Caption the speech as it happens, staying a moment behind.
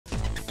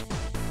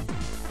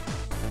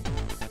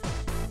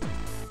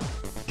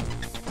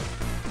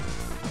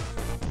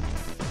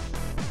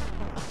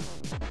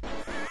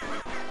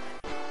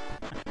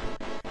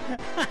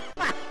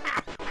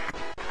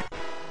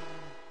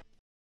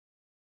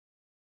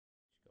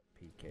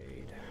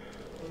PK'd.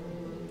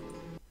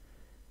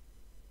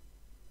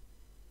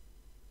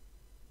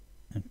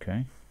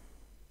 Okay.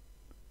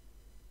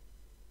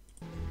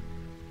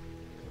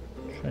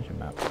 Treasure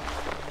map.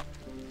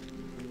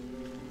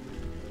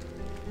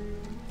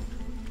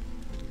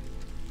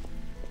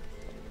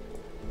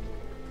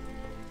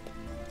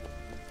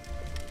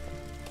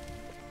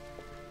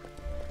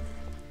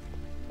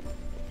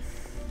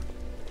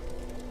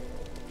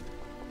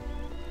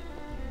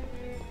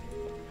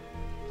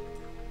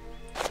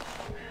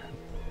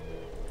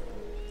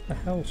 The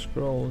hell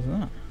scroll is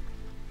that?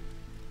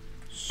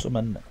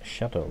 Summon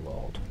Shadow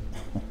Lord.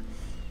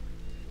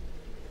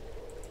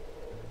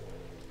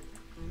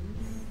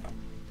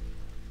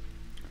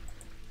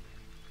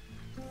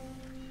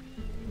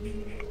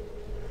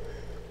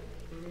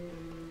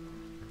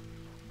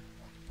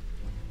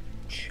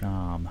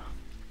 Charm.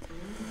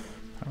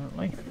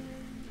 Apparently.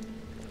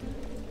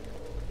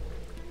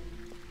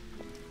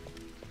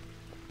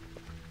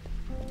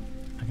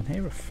 I can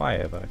hear a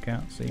fire, but I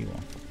can't see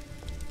one.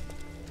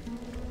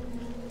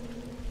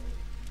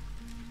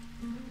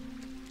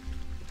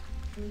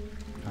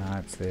 Ah,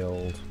 it's the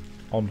old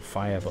on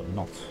fire but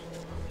not.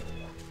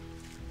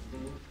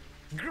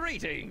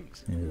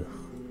 Greetings! Ugh.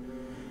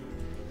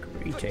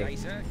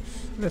 Greetings.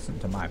 Listen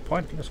to my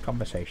pointless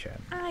conversation.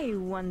 I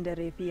wonder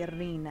if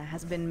Irina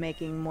has been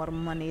making more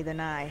money than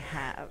I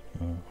have.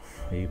 Oh,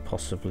 are you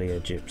possibly a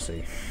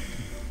gypsy?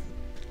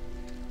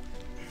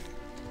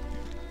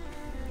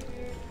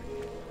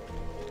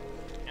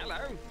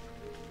 Hello.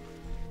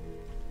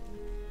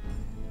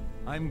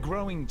 I'm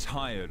growing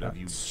tired of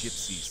you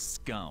gypsy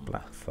scum.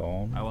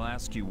 Blackthorn. I will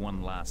ask you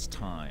one last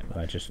time.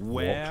 I just walked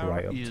Where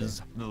right up is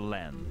to the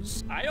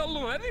lens? I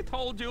already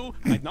told you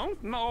I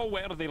don't know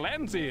where the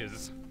lens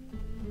is.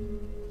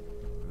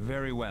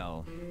 Very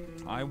well.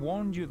 I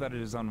warned you that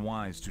it is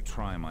unwise to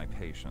try my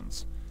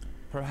patience.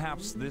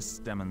 Perhaps this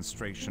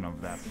demonstration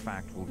of that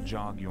fact will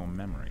jog your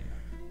memory.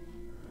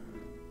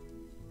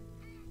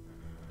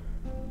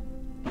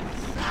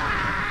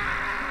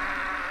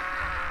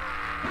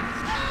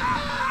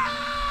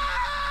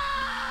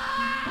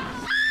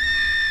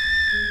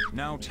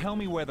 Now tell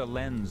me where the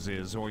lens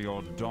is, or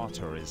your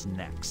daughter is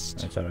next.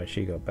 That's alright,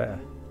 she got better.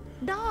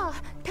 Da,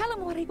 tell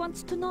him what he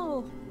wants to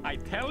know. I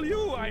tell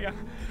you, I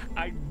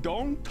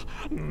don't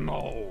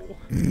know.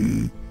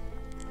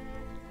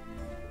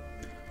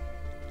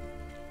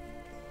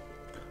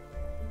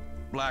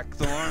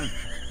 Blackthorn,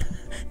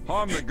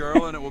 harm the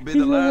girl and it will be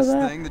the last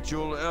thing that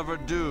you'll ever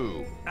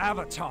do.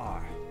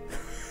 Avatar!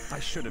 I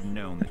should have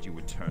known that you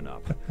would turn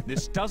up.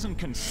 This doesn't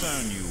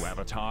concern you,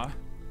 Avatar.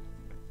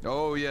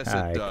 Oh, yes,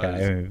 I it can't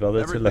does. even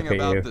bother to look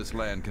Everything at you. about this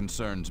land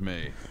concerns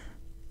me.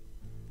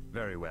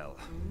 Very well.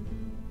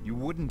 You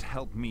wouldn't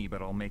help me,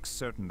 but I'll make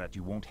certain that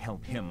you won't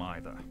help him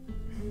either.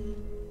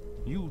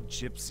 You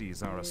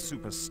gypsies are a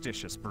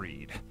superstitious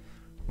breed.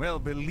 Well,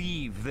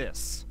 believe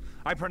this.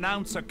 I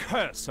pronounce a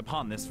curse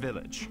upon this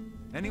village.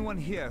 Anyone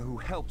here who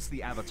helps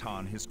the Avatar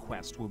on his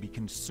quest will be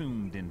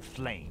consumed in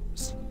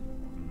flames.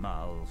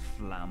 Mal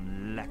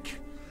flam lek.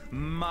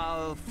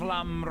 Mal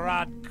flam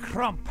rad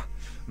krump.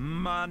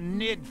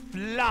 Manid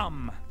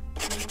flam.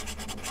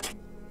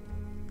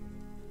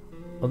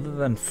 Other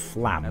than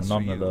flam, As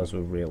none for of you, those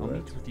were real I'll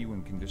words. meet with you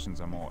when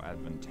conditions are more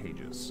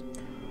advantageous.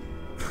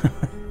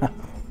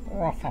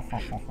 What a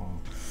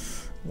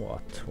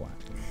twat.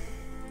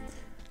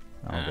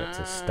 I'll get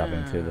to stab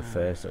him through the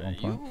face at one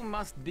point. You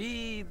must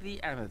be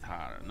the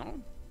Avatar, no?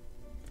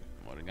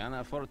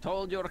 Morgana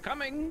foretold your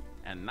coming,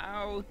 and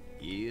now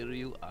here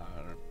you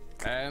are.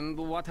 And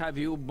what have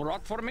you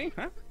brought for me,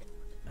 huh?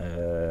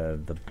 I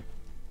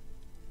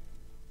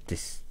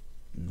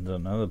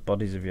don't know, the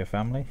bodies of your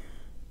family?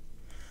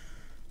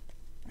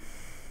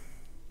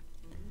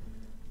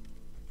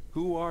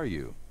 Who are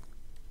you?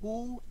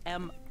 Who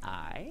am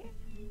I?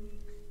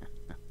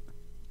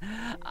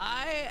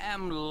 I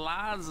am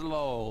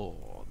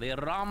Laszlo, the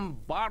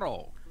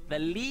Rambaro, the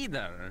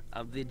leader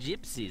of the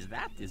gypsies.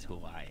 That is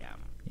who I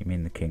am. You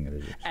mean the king of the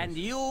gypsies? And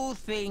you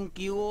think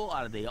you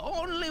are the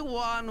only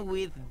one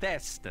with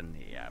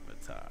destiny,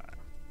 Avatar.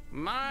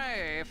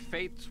 My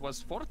fate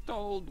was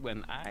foretold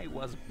when I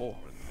was born.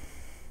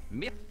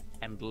 Myth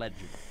and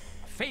legend,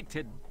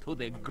 fated to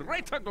the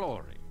greater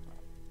glory.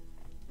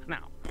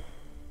 Now,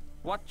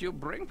 what you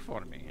bring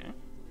for me, eh?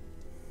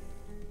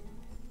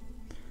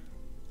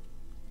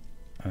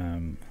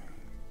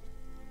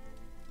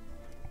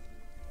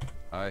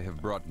 I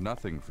have brought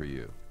nothing for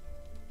you.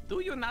 Do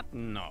you not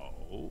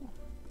know?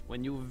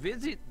 When you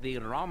visit the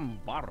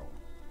Rambaro,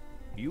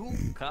 you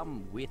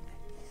come with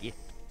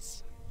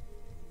gifts.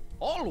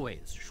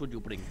 Always should you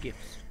bring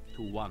gifts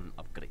to one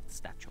of great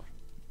stature.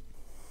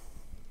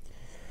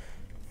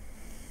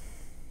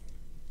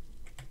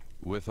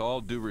 With all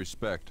due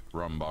respect,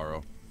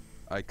 Rambaro,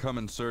 I come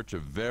in search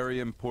of very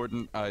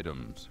important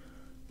items.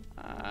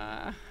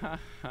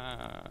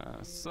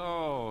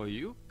 So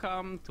you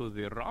come to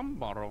the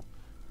Rambaro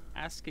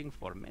asking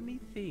for many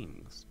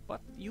things,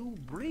 but you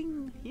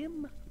bring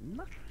him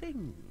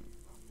nothing.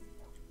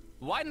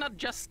 Why not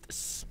just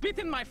spit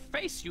in my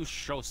face, you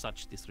show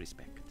such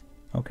disrespect?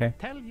 Okay.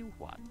 Tell you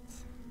what.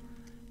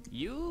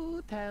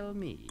 You tell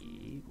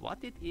me what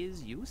it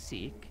is you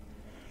seek,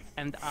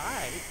 and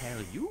I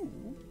tell you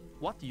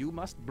what you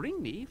must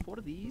bring me for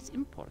these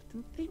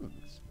important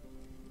things.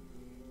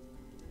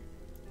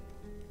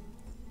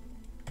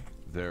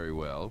 Very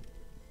well.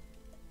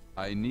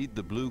 I need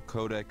the blue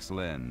codex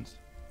lens,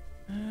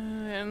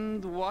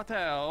 And what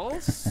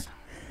else?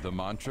 the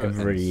mantra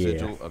Every and year.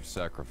 sigil of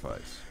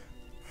sacrifice.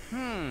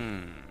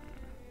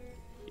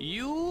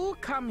 You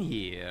come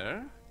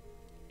here,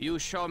 you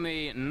show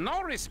me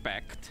no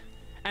respect,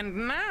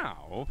 and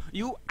now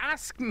you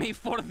ask me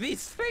for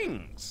these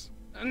things.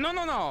 No,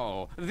 no,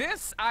 no.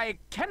 This I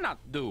cannot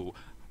do.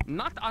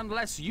 Not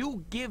unless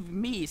you give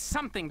me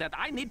something that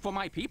I need for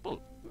my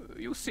people.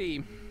 You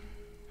see,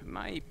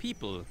 my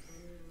people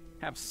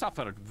have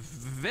suffered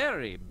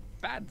very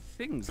bad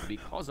things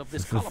because of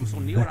this column so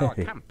near our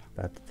Very camp.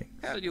 bad things.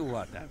 Tell you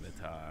what,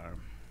 Avatar.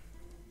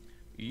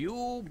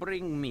 You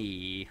bring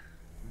me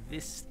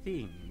this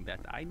thing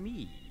that I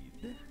need.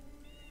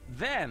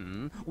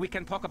 Then we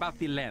can talk about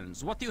the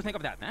lens. What do you think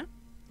of that,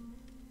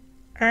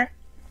 eh?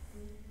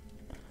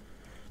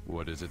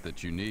 What is it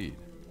that you need?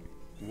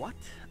 What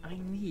I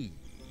need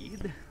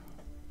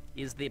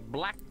is the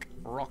Black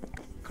Rock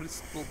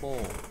crystal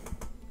ball.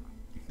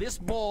 This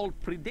ball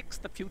predicts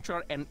the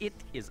future and it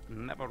is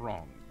never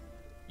wrong.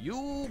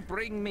 You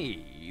bring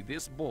me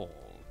this ball.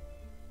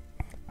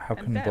 How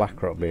And can then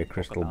Blackrock be we a talk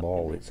crystal about the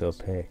ball? It's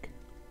lenses. opaque.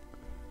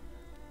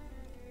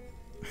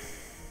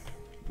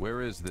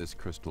 Where is this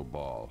crystal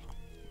ball?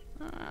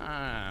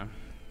 Ah,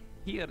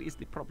 here is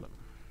the problem.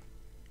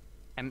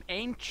 An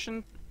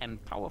ancient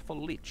and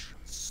powerful lich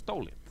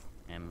stole it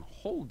and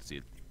holds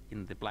it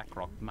in the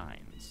Blackrock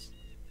mines.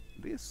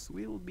 This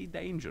will be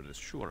dangerous,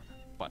 sure,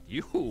 but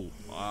you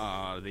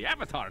are the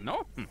Avatar,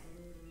 no?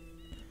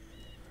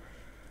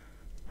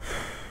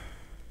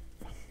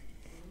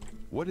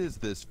 What is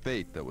this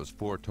fate that was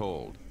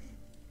foretold?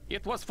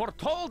 It was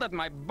foretold at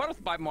my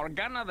birth by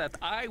Morgana that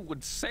I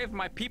would save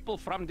my people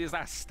from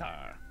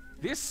disaster.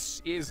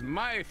 This is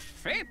my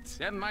fate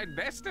and my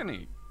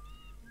destiny.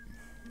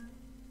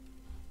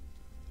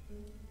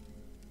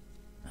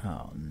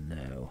 Oh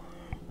no.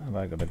 Have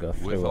I got to go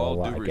through With all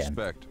all that due again?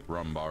 respect,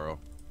 Rumbaro.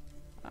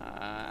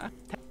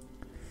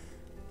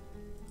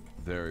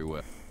 Very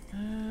well.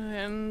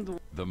 And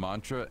The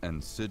mantra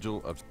and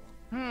sigil of...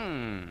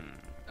 no,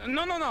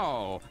 no,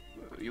 no.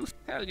 You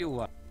tell you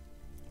what.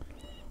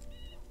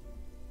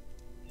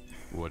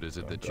 What is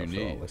it that Go you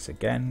through all need? this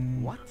again.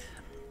 What?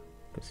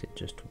 Because it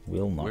just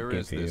will not Where give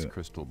is this you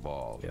crystal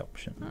ball? the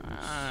options.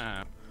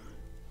 Ah,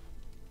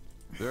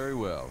 Very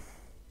well.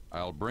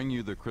 I'll bring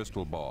you the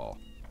crystal ball.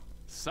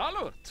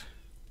 salute.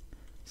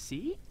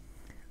 See?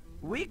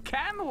 We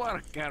can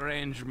work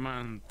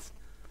arrangement.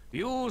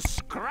 You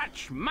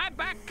scratch my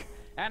back,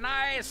 and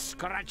I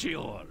scratch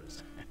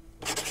yours.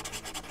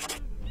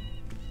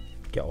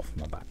 Get off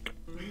my back.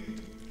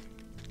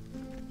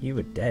 You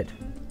were dead.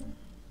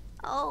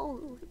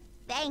 Oh,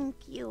 thank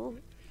you.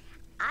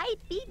 I'd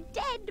be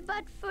dead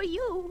but for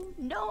you,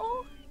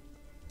 no?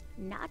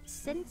 Not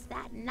since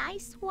that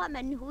nice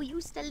woman who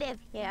used to live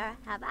here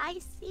have I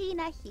seen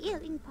a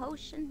healing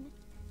potion.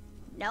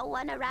 No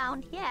one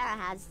around here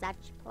has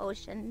such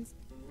potions,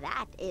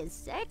 that is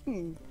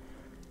certain.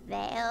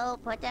 They'll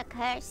put a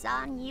curse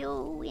on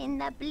you in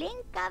the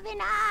blink of an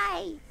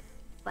eye.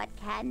 But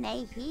can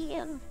they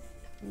heal?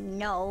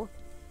 No.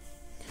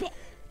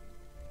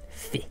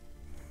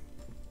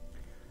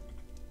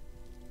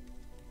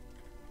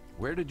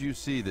 Where did you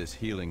see this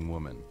healing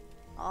woman?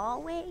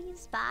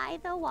 Always by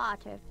the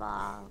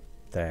waterfall.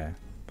 There,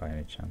 by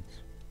any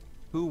chance.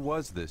 Who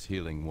was this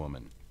healing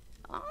woman?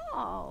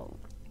 Oh,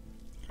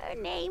 her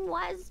name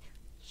was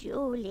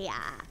Julia.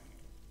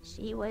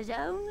 She was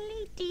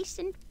only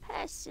decent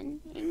person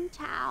in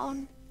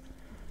town.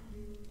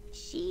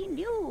 She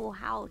knew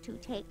how to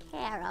take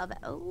care of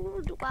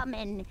old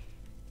women,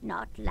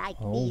 not like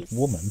Old these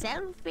woman?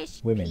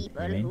 selfish Women, you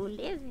people mean? who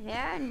live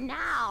here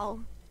now.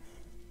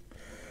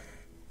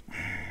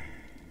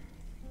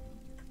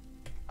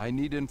 I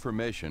need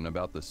information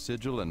about the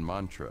sigil and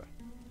mantra.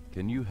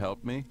 Can you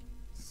help me?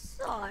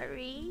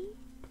 Sorry,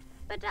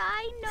 but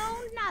I know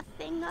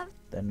nothing of.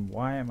 Then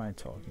why am I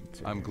talking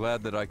to I'm you?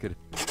 glad that I could...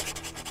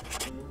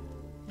 Right,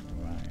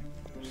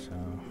 so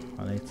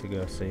I need to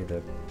go see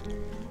the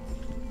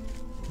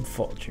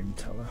fortune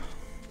teller.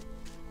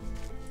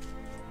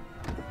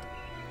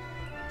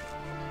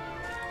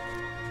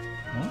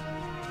 What?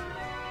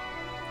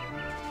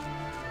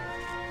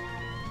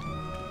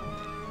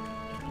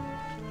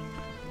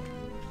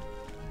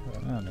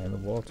 Oh, near the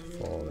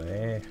waterfall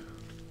there.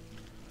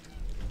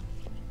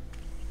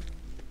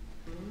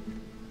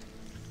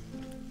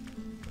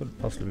 Could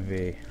possibly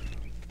be.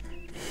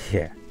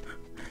 Yeah.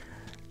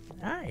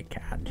 I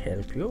can't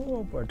help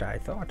you, but I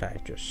thought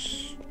I'd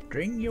just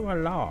string you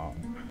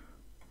along.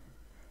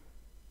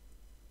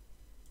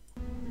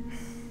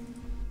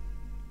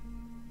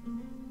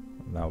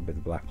 That would be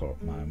the Blackthorn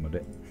mine, would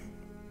it?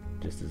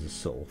 Just as a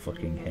subtle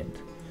fucking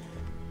hint.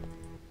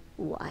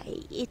 Why,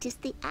 it is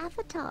the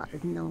Avatar,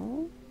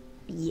 no?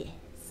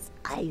 Yes,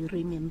 I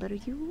remember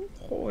you.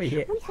 Oh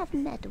yeah. We have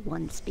met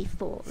once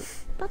before,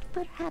 but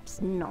perhaps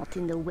not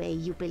in the way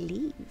you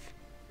believe.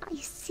 I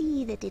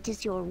see that it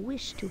is your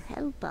wish to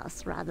help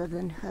us rather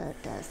than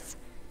hurt us.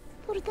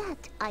 For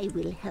that, I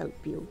will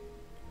help you.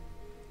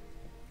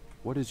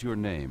 What is your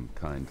name,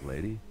 kind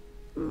lady?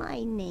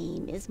 My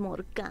name is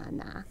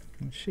Morgana.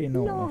 She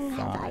know Long my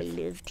have I five.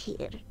 lived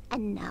here,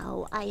 and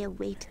now I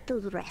await the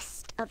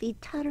rest of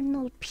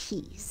eternal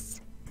peace.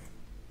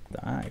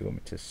 Ah, you want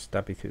me to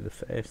stab you through the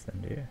face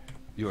then, do you?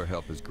 Your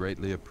help is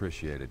greatly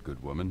appreciated,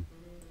 good woman.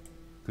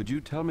 Could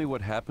you tell me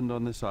what happened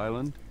on this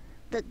island?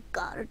 The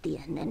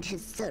Guardian and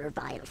his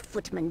servile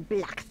footman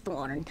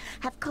Blackthorn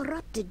have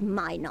corrupted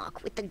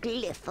Minoc with the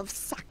glyph of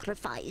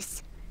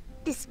sacrifice.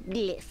 This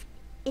glyph,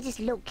 it is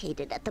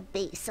located at the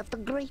base of the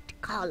Great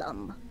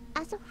Column.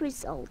 As a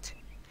result,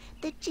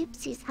 the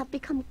gypsies have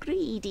become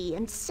greedy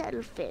and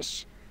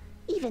selfish.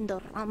 Even the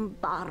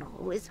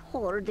Rambaro is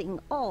hoarding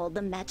all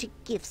the magic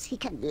gifts he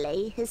can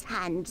lay his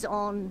hands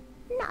on.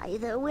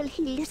 Neither will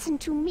he listen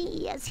to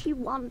me as he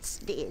once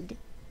did.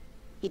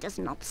 He does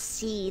not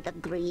see the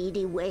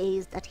greedy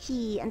ways that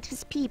he and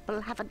his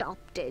people have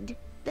adopted.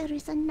 There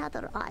is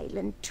another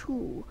island,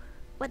 too,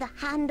 where the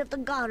hand of the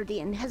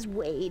Guardian has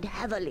weighed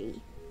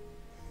heavily.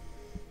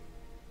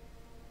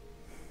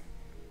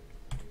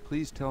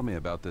 Please tell me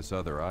about this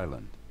other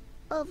island.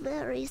 A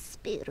very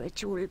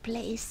spiritual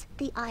place,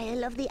 the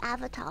Isle of the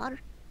Avatar.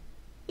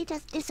 It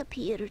has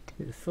disappeared.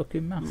 It's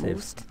fucking massive.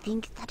 Most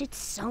think that it's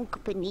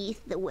sunk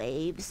beneath the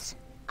waves.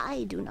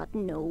 I do not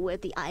know where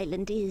the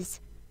island is,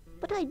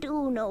 but I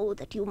do know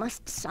that you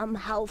must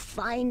somehow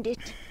find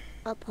it.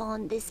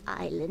 Upon this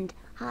island,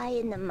 high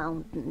in the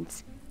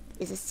mountains,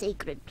 is a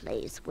sacred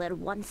place where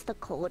once the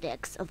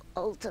Codex of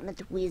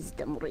Ultimate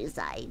Wisdom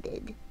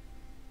resided.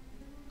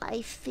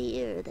 I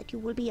fear that you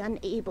will be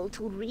unable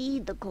to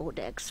read the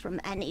Codex from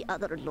any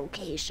other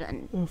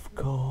location. Of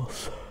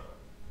course.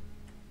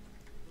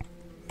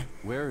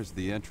 Where is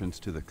the entrance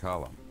to the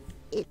column?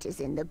 It is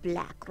in the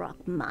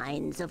Blackrock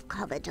mines of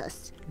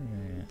Covetous.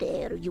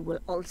 There you will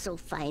also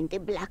find the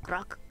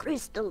Blackrock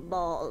Crystal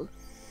Ball.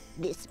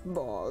 This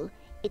ball,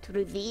 it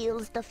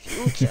reveals the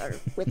future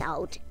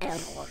without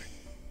error.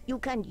 You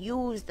can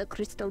use the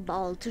crystal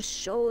ball to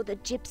show the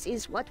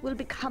gypsies what will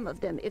become of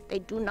them if they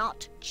do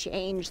not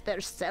change their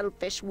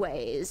selfish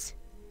ways.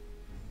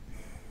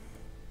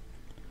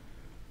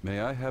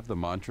 May I have the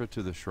mantra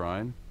to the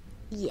shrine?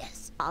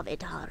 Yes,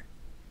 Avatar.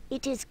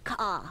 It is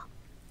Ka.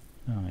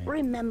 Oh, yeah.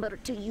 Remember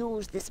to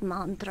use this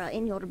mantra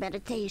in your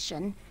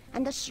meditation,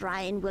 and the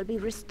shrine will be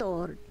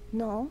restored.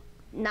 No?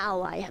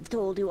 Now I have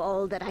told you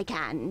all that I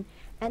can,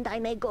 and I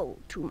may go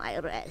to my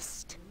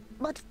rest.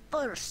 But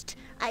first,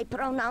 I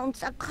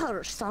pronounce a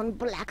curse on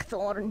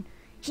Blackthorn.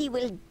 He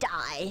will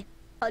die,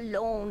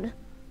 alone,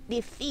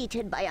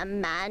 defeated by a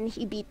man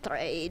he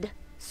betrayed,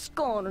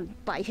 scorned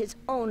by his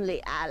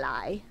only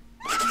ally.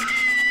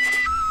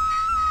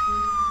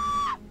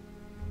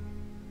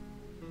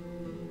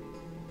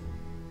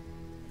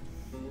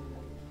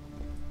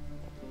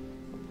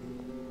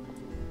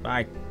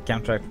 I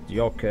counteracted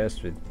your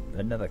curse with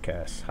another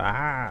curse.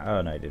 Ha!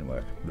 Oh no, it didn't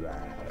work. Blah.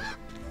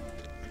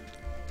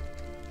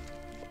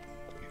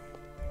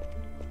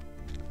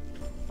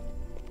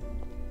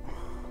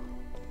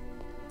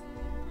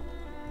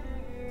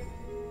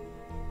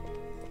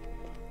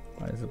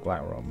 Where's the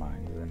Blackrock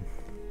mines then?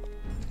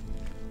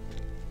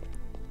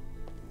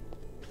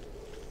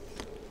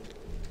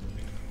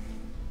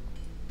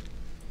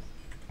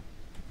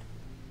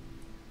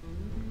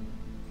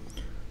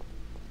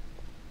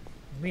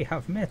 We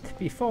have met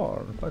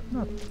before, but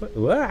not.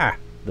 Wah!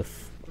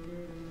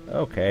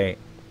 Okay,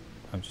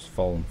 I'm just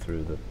falling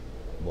through the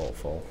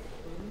waterfall.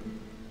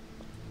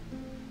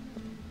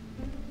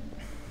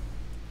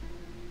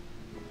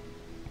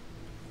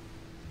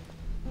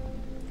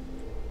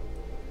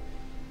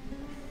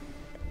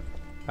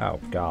 Oh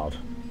God!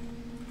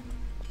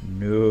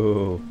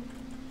 No!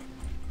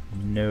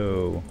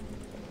 No!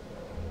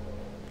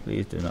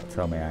 Please do not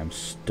tell me I'm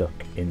stuck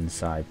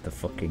inside the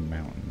fucking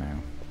mountain now.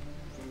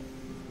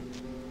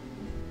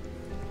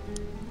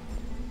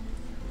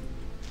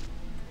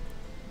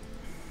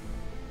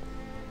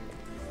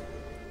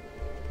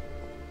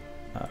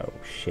 Oh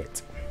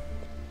shit.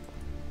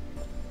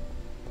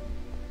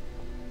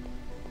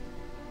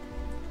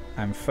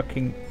 I'm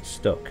fucking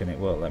stuck and it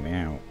won't let me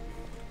out.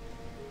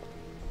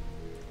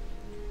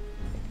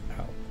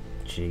 Oh,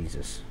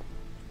 Jesus.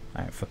 I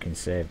haven't fucking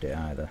saved it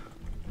either.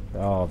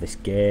 Oh, this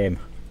game.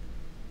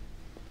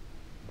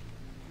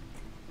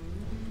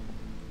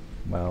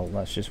 Well,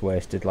 that's just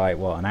wasted like,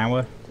 what, an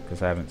hour?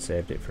 Because I haven't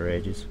saved it for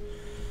ages.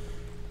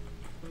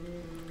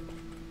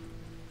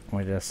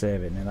 Where did I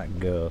save it? Near that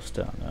ghost?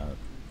 I don't know.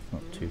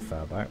 Not too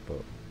far back,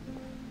 but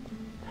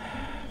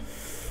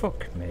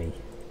fuck me.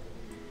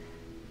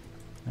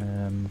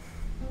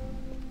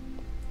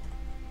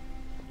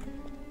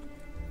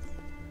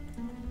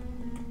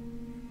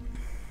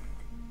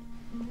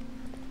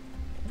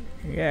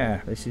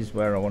 Yeah, this is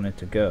where I wanted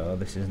to go.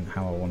 This isn't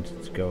how I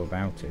wanted to go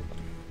about it.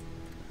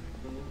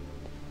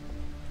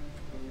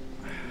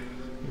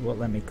 won't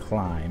let me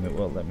climb, it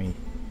won't let me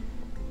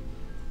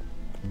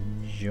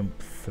jump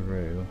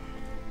through.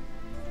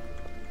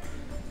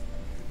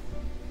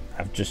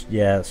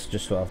 Yeah, that's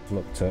just what I've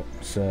looked up.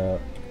 So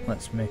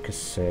let's make a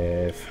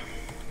save.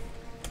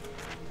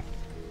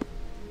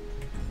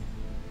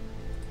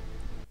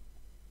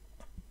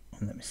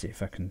 And let me see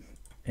if I can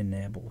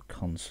enable the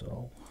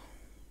console.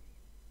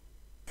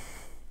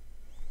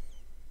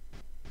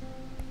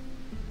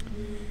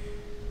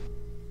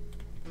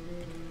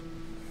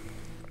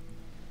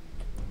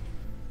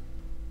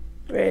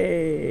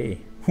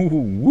 Hey!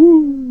 Woo!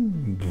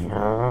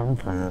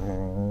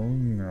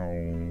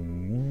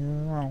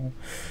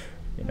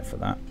 Enough of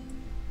that.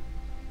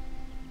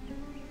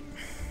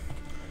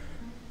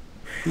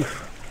 Whew.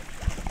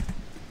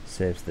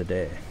 Saves the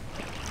day.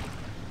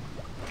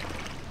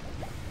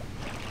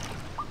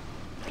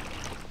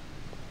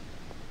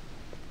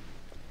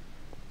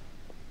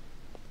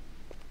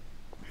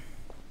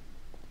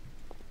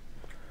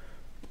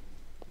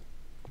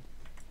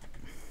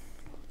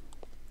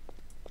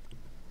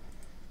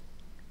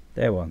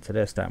 Day 1.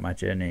 Today I start my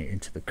journey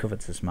into the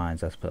covetous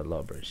mines as per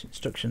Lawbridge's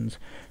instructions.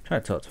 Try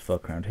to talk to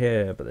folk around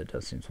here, but they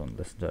don't seem to want to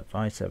listen to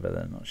advice ever.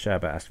 They're not shy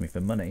about asking me for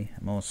money.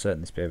 I'm almost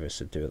certain this behaviour is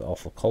to do with the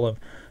awful column.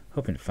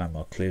 Hoping to find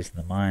more clues in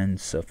the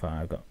mines. So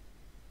far I've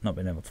not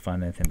been able to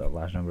find anything but a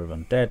large number of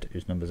undead,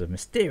 whose numbers have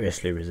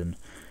mysteriously risen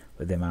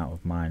with the amount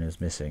of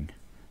miners missing.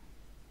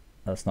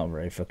 That's not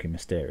very fucking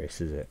mysterious,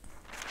 is it?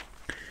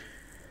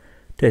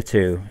 Day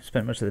 2.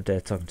 Spent much of the day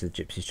talking to the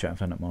gypsies, trying to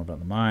find out more about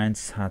the mines.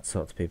 It's hard to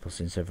talk to people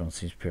since everyone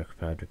seems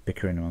preoccupied with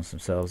bickering amongst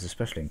themselves,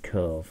 especially in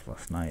Cove.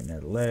 Last night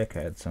near the lake,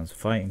 I heard sounds of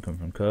fighting come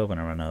from Cove,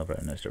 and I ran over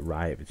and noticed a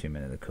riot between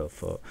men and the Cove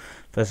folk.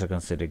 First I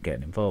considered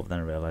getting involved, then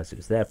I realised it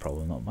was their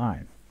problem, not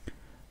mine.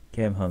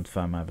 Came home to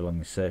find my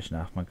belongings searched and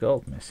half my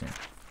gold missing.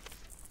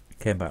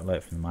 Came back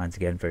late from the mines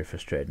again, very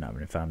frustrated, not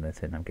having found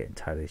anything. I'm getting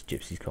tired of these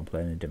gypsies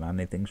complaining and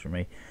demanding things from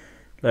me.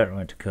 Later I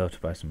went to Cove to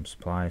buy some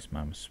supplies.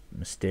 Mine was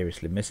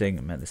mysteriously missing.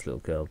 I met this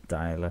little girl,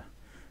 Dale,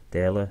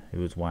 who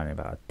was whining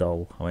about a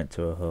doll. I went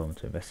to her home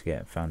to investigate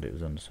and found it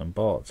was under some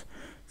boards.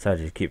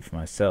 Decided to keep it for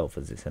myself,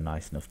 as it's a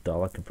nice enough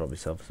doll I can probably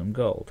sell for some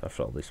gold.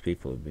 After all, these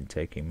people have been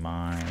taking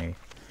my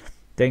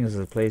things as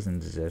they please and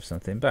deserve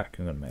something back.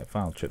 I'm going to make a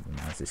final trip to the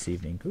mines this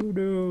evening.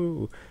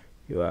 Kudo!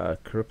 You are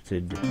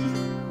corrupted.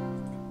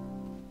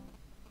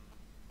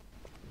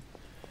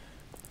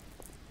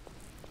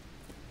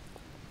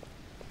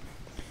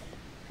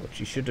 What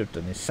you should have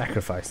done is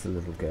sacrifice the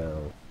little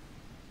girl.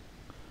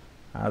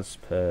 As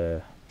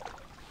per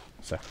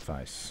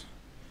sacrifice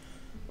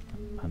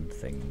and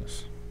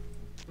things.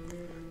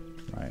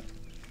 Right.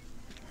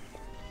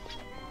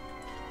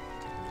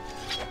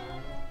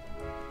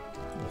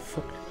 The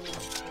fuck?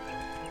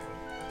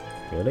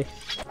 Really?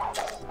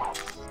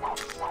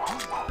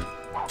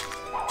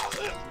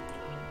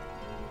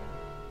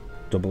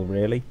 Double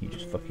really? You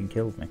just fucking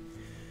killed me.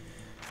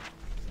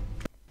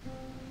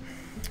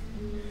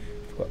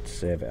 Forgot to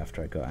save it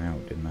after I got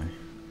out, didn't I?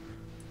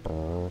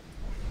 No.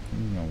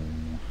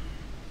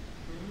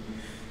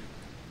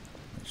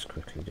 Let's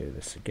quickly do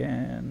this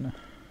again.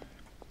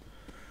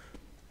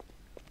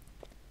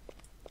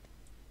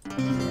 I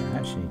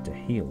actually need to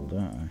heal,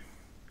 don't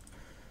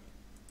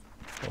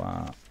I?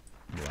 Blah,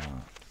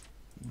 blah,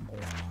 blah.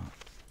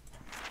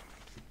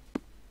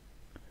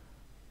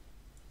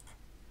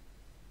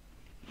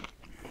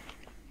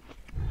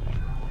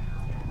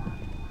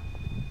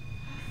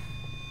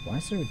 Why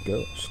is there a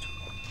ghost?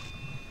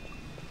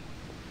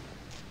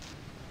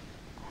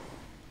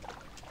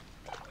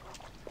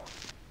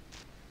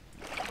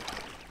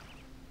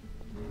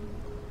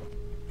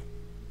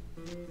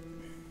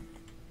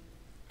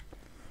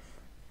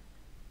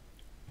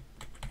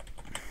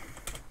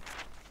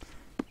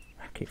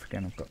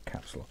 Forgetting I've got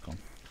caps lock on.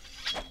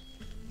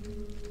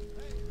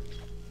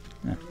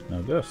 Yeah,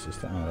 no ghost this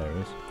time. Oh, there he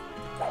is.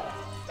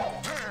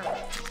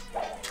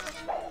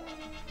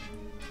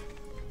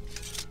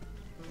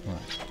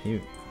 Right,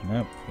 you.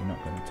 Nope, you're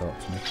not going to talk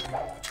to me.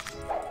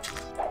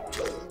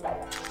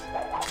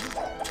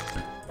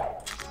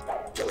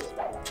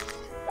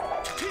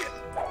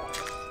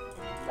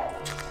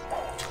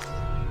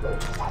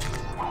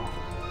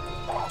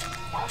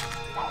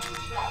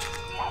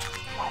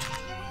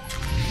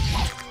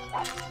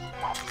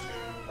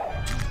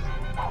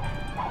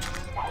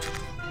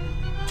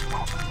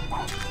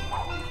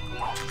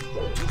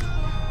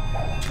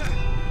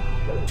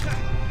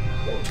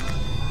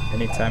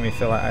 Anytime you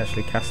feel like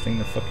actually casting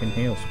the fucking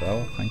heal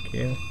spell, thank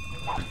you.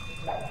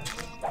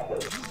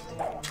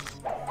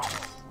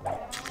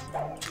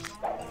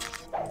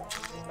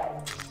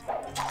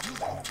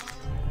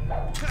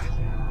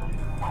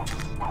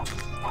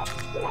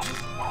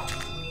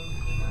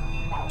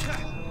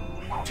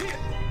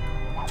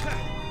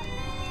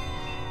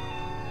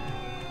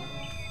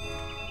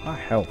 My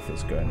health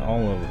is going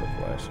all over the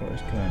place. What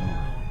is going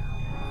on?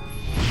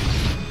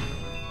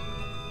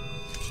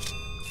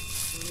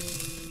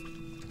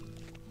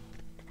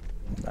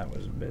 That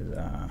was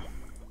bizarre.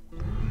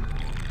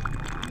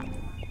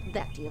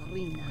 That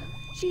Irina.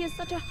 She is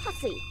such a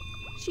hussy.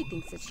 She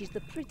thinks that she's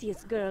the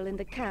prettiest girl in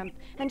the camp,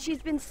 and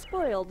she's been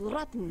spoiled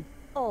rotten.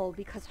 All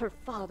because her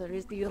father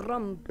is the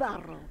rum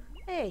barrel.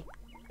 Hey,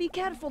 be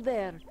careful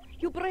there.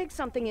 You break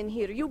something in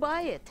here, you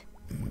buy it.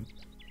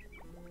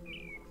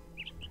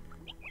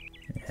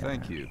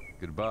 Thank you.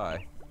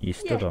 Goodbye. You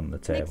stood on the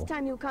table. Next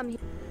time you come here.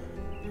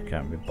 I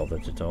can't be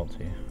bothered to talk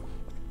to you.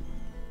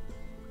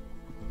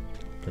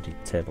 Bloody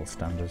table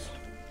standers.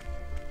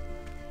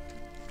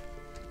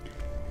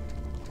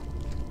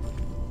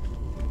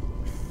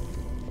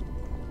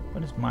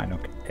 When has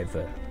Minoc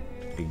ever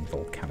been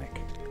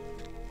volcanic?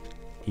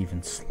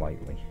 Even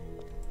slightly.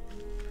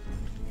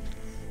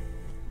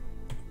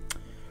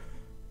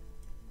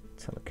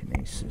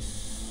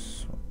 Telekinesis.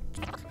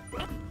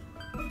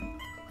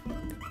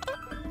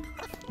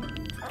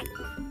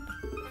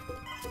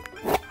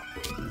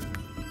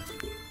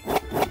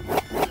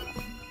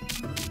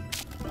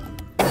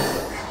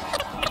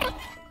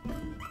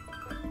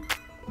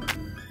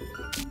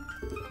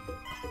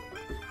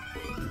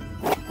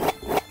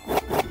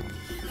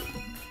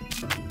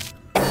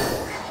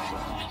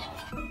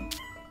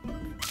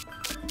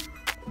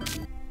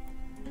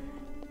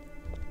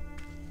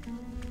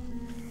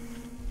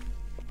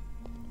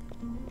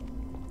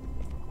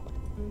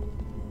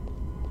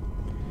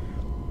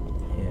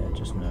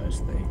 Just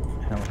noticed the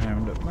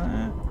hellhound up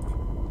there.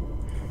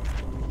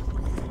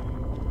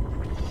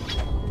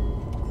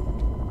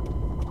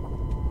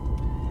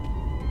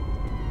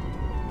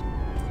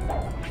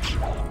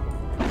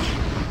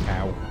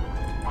 Ow.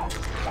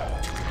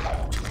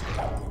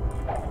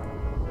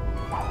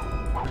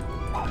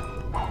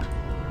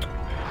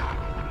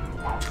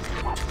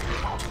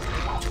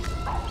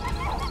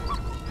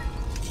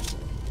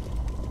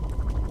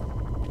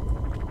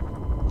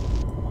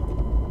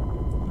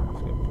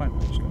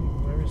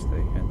 The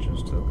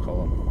entrance to the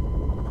column.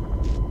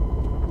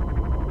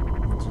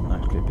 It doesn't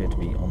actually appear to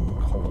be on the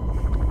column.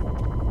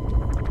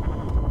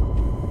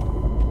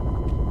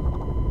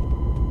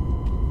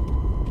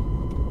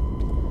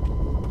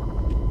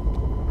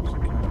 I was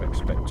kind of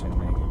expecting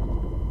the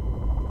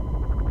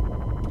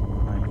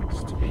lines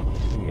to be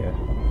here.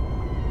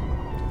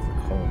 The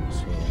column's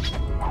here.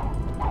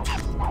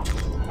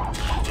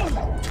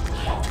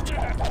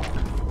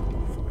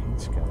 Fucking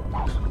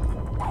skeletons.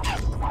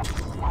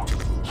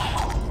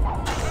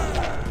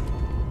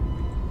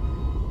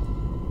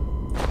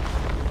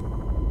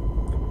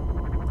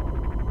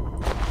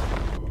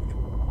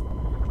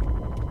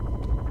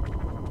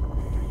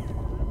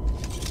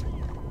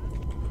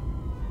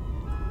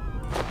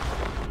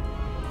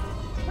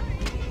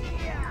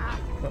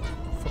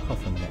 Fuck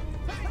off a minute.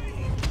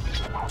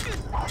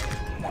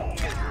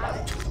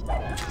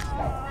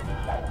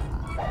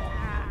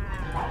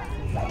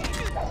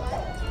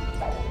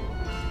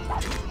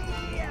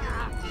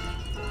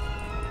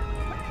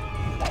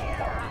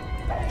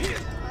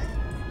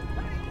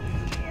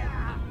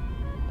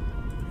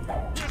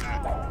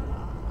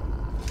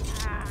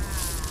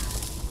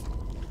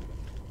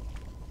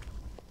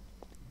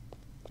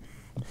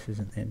 This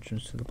isn't the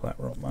entrance to the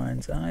Blackrock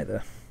mines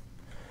either.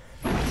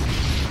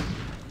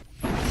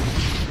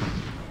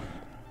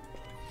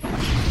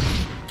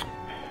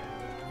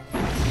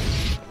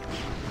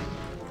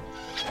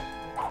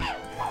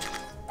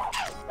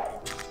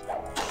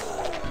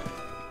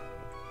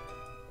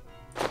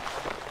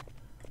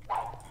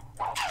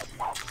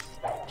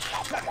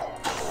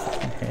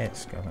 Hair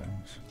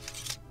skeletons.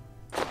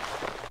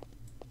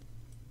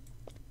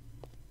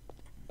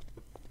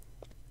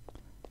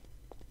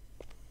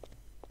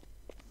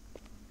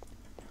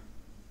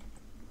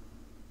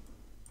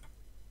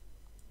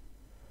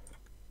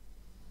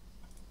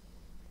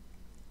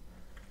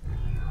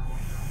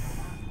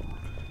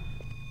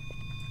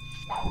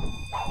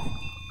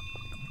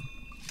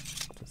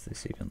 Does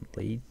this even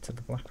lead to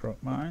the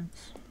Blackrock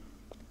mines?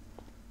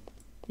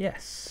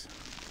 Yes.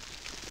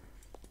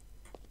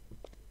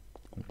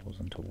 It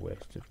wasn't a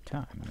waste of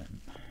time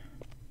then.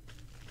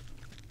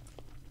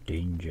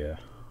 Danger.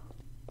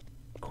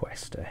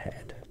 Quest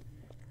ahead.